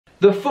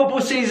The football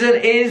season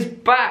is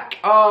back.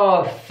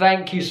 Oh,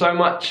 thank you so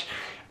much.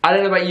 I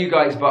don't know about you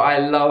guys, but I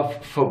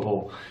love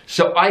football.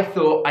 So I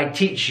thought I'd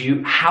teach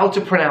you how to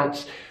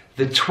pronounce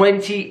the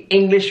 20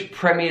 English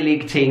Premier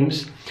League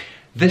teams,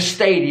 the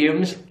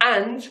stadiums,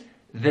 and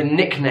the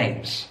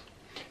nicknames.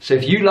 So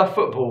if you love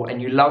football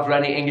and you love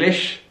learning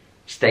English,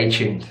 stay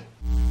tuned.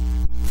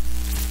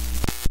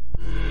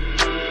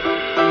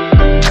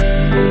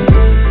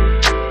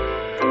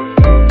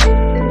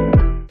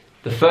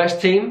 The first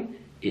team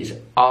is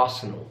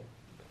Arsenal.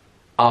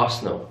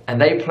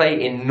 And they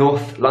play in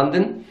North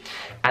London,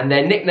 and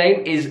their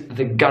nickname is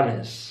the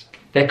Gunners.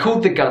 They're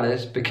called the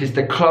Gunners because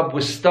the club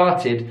was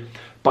started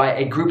by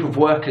a group of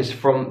workers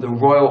from the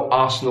Royal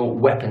Arsenal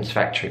Weapons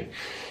Factory.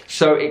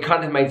 So it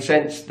kind of made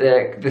sense.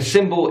 The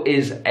symbol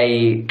is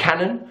a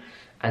cannon,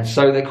 and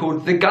so they're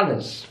called the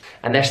Gunners.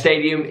 And their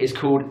stadium is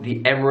called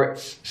the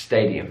Emirates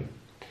Stadium.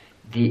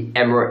 The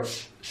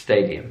Emirates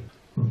Stadium.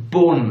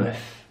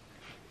 Bournemouth.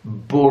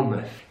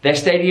 Their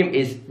stadium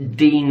is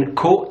Dean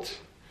Court,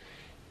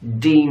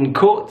 and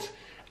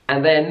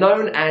they're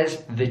known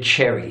as the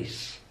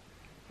Cherries.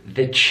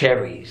 The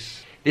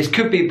Cherries. This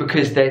could be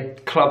because their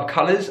club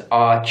colours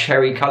are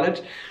cherry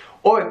coloured,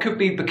 or it could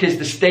be because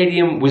the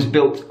stadium was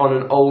built on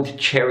an old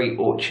cherry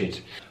orchard.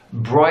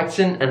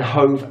 Brighton and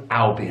Hove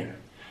Albion.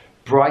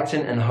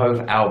 Brighton and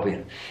Hove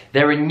Albion.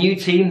 They're a new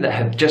team that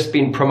have just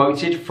been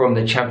promoted from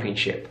the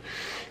Championship.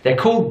 They're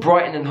called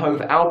Brighton and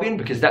Hove Albion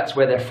because that's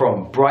where they're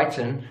from,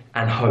 Brighton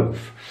and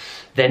Hove.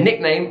 Their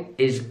nickname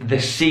is the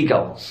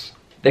Seagulls.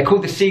 They're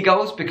called the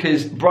Seagulls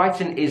because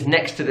Brighton is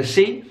next to the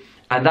sea,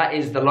 and that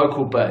is the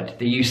local bird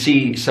that you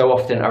see so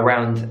often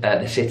around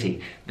the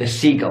city, the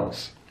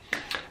Seagulls.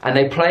 And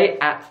they play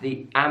at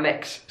the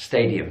AMEX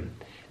Stadium.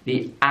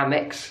 The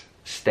AMEX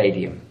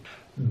Stadium.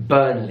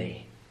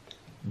 Burnley.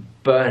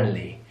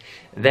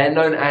 They're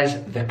known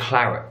as the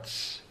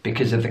Clarets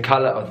because of the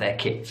colour of their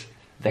kit.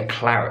 The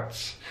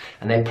Clarets,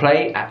 and they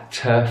play at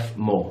Turf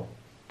Moor.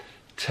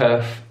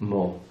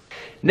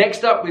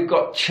 Next up we've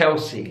got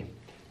Chelsea.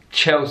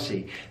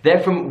 They're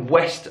from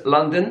West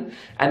London,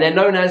 and they're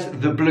known as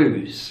the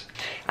Blues,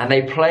 and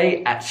they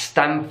play at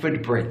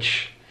Stamford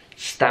Bridge.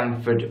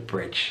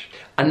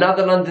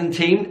 Another London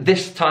team,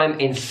 this time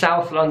in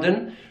South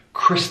London,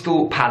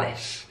 Crystal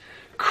Palace.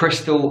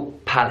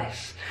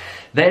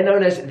 They're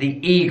known as the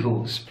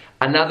Eagles,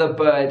 another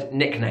bird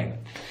nickname.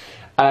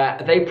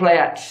 They play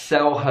at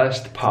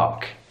Selhurst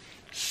Park.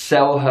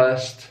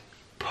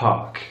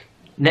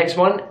 Next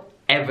one,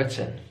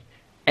 Everton.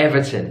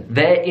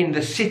 They're in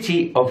the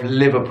city of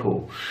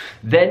Liverpool.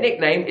 Their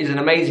nickname is an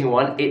amazing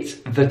one. It's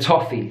the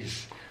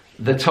Toffees.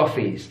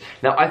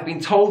 Now, I've been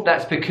told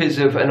that's because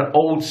of an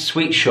old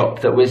sweet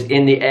shop that was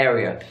in the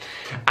area.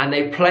 And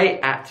they play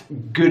at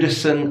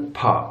Goodison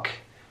Park.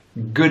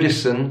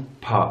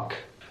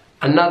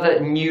 Another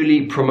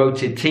newly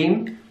promoted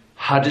team,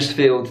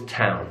 Huddersfield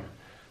Town.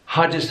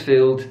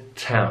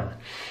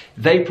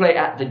 They play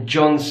at the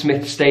John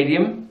Smith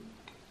Stadium,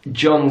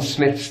 and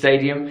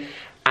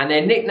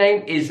their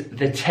nickname is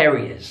the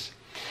Terriers.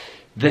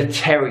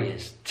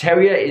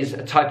 Terrier is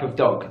a type of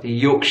dog, the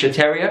Yorkshire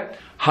Terrier.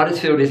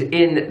 Huddersfield is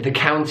in the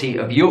county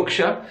of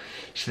Yorkshire,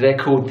 so they're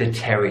called the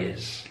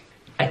Terriers.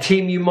 A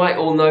team you might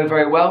all know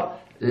very well,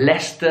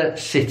 Leicester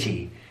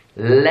City.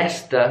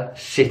 Now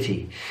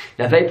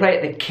they play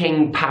at the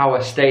King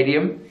Power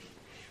Stadium,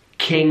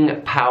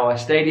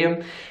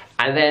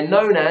 and they're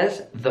known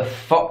as the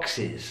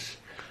Foxes.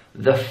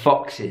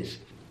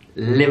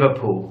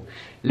 Liverpool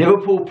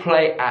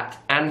play at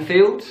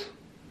Anfield,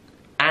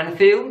 and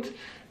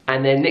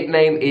their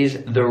nickname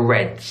is the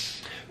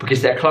Reds,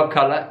 because their club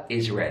colour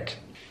is red.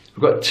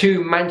 We've got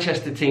two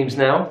Manchester teams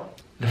now.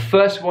 The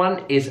first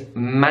one is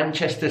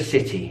Manchester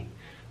City,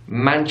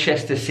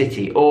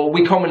 or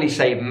we commonly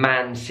say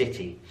Man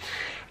City.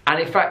 And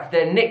in fact,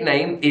 their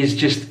nickname is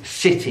just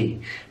City.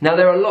 Now,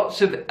 there are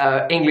lots of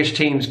English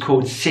teams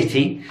called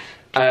City,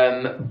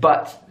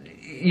 but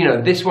you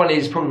know, this one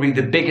is probably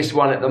the biggest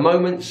one at the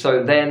moment,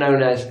 so they're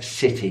known as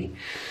City.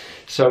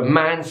 So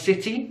Man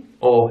City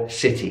or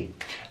City.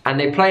 And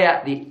they play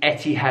at the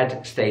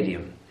Etihad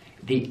Stadium.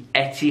 The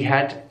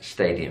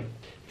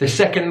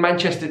second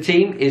Manchester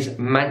team is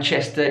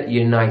Manchester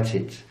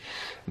United.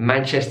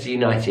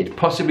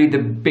 Possibly the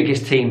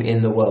biggest team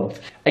in the world.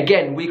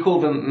 Again, we call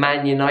them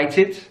Man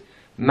United,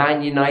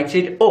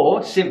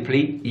 or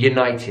simply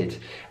United.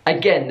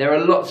 Again, there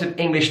are lots of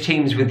English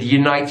teams with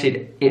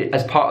United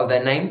as part of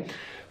their name,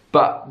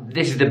 but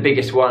this is the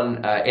biggest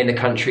one in the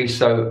country,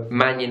 so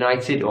Man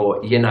United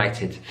or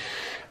United.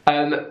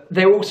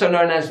 They're also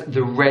known as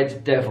the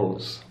Red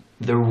Devils.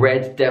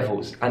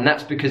 And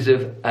that's because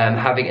of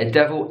having a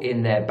devil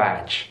in their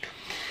badge.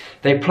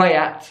 They play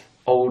at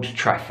Old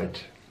Trafford.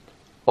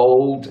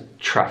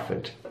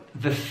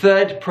 The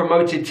third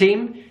promoted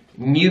team,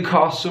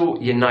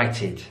 Newcastle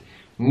United.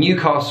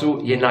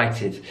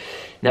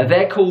 Now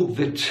they're called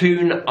the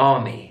Toon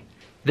Army.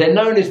 They're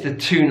known as the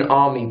Toon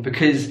Army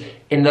because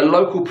in the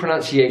local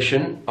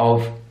pronunciation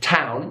of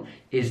town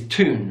is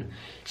Toon.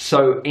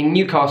 So in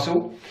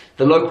Newcastle,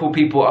 the local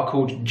people are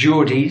called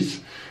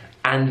Geordies,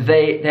 and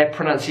their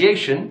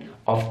pronunciation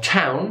of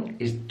town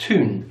is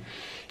Toon.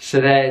 So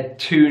they're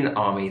Toon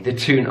Army, the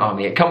Toon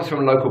Army. It comes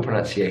from local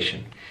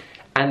pronunciation.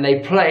 And they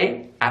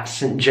play at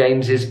St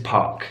James's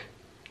Park.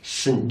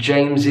 St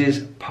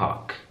James's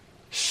Park.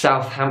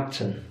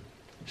 Southampton.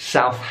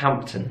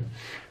 Southampton.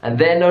 And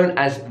they're known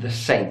as the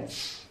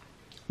Saints.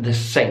 The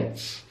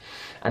Saints.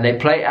 And they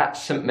play at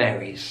St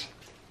Mary's.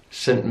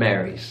 St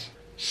Mary's.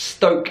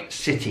 Stoke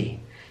City.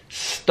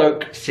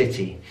 Stoke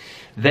City.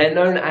 They're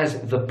known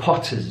as the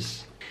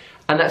Potters.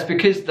 And that's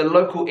because the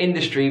local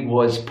industry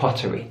was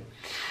pottery.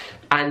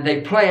 And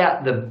they play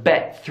at the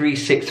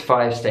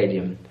Bet365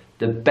 Stadium.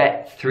 The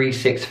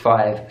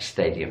Bet365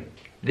 Stadium.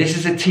 This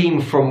is a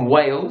team from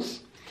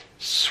Wales,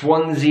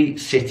 Swansea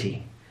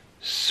City.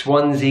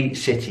 Swansea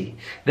City.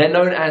 They're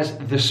known as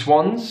the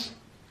Swans.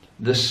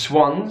 The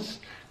Swans.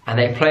 And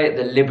they play at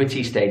the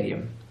Liberty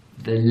Stadium.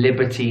 The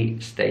Liberty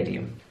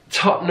Stadium.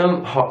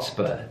 Tottenham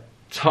Hotspur.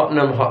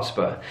 Tottenham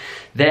Hotspur.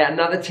 They're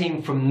another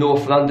team from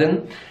North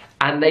London.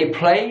 And they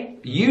play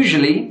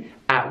usually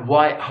at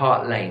White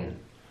Hart Lane.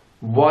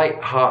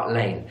 White Hart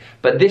Lane.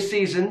 But this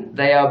season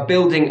they are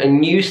building a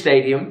new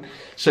stadium.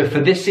 So for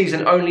this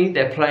season only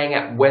they're playing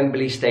at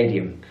Wembley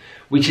Stadium,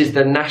 which is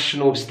the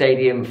national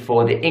stadium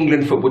for the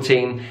England football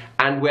team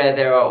and where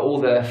there are all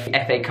the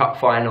FA Cup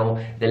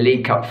final, the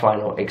League Cup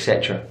final,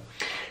 etc.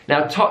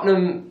 Now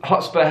Tottenham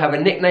Hotspur have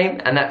a nickname,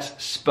 and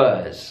that's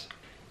Spurs.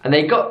 And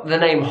they got the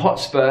name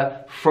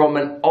Hotspur from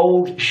an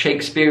old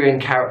Shakespearean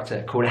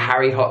character called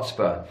Harry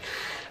Hotspur.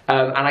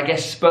 And I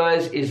guess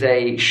Spurs is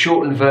a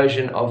shortened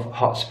version of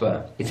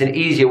Hotspur. It's an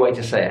easier way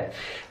to say it.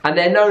 And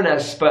they're known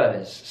as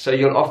Spurs. So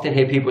you'll often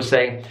hear people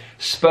say,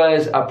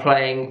 Spurs are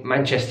playing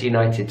Manchester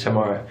United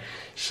tomorrow.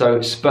 So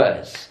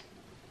Spurs.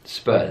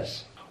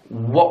 Spurs.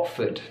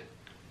 Watford.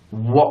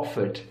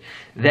 Watford.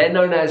 They're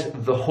known as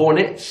the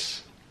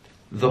Hornets.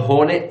 The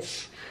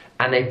Hornets.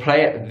 And they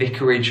play at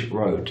Vicarage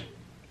Road.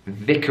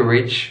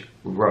 Vicarage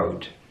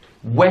Road.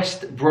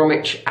 West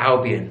Bromwich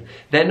Albion.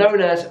 They're known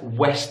as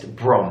West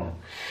Brom.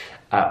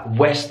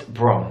 West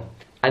Brom.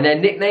 And their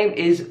nickname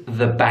is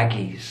the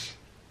Baggies.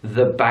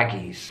 The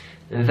Baggies.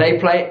 They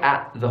play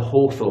at the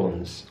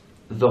Hawthorns.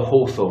 The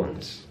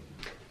Hawthorns.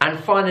 And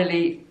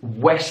finally,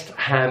 West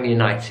Ham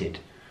United.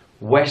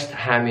 West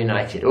Ham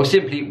United. Or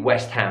simply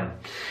West Ham.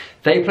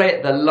 They play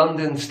at the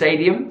London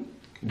Stadium.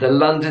 The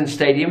London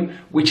Stadium,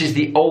 which is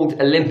the old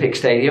Olympic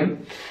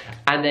Stadium.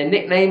 And their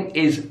nickname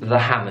is the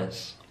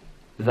Hammers.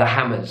 The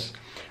Hammers.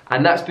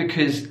 And that's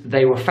because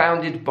they were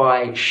founded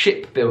by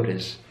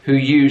shipbuilders who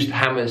used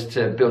hammers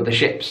to build the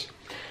ships.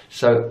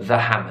 So the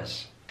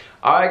Hammers.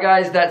 Alright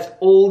guys, that's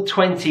all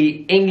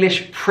 20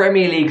 English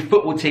Premier League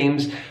football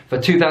teams for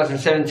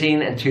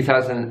 2017 and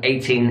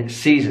 2018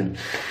 season.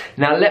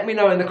 Now let me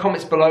know in the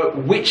comments below,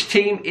 which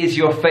team is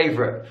your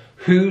favourite?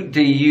 Who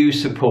do you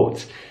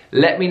support?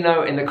 Let me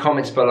know in the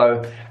comments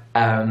below.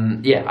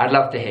 Yeah, I'd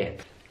love to hear.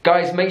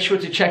 Guys, make sure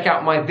to check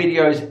out my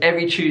videos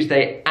every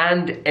Tuesday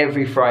and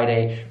every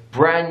Friday.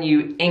 Brand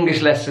new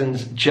English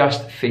lessons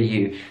just for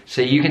you,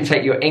 so you can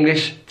take your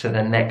English to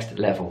the next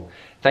level.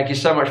 Thank you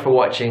so much for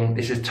watching.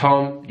 This is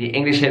Tom, the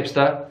English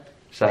hipster,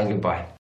 saying goodbye.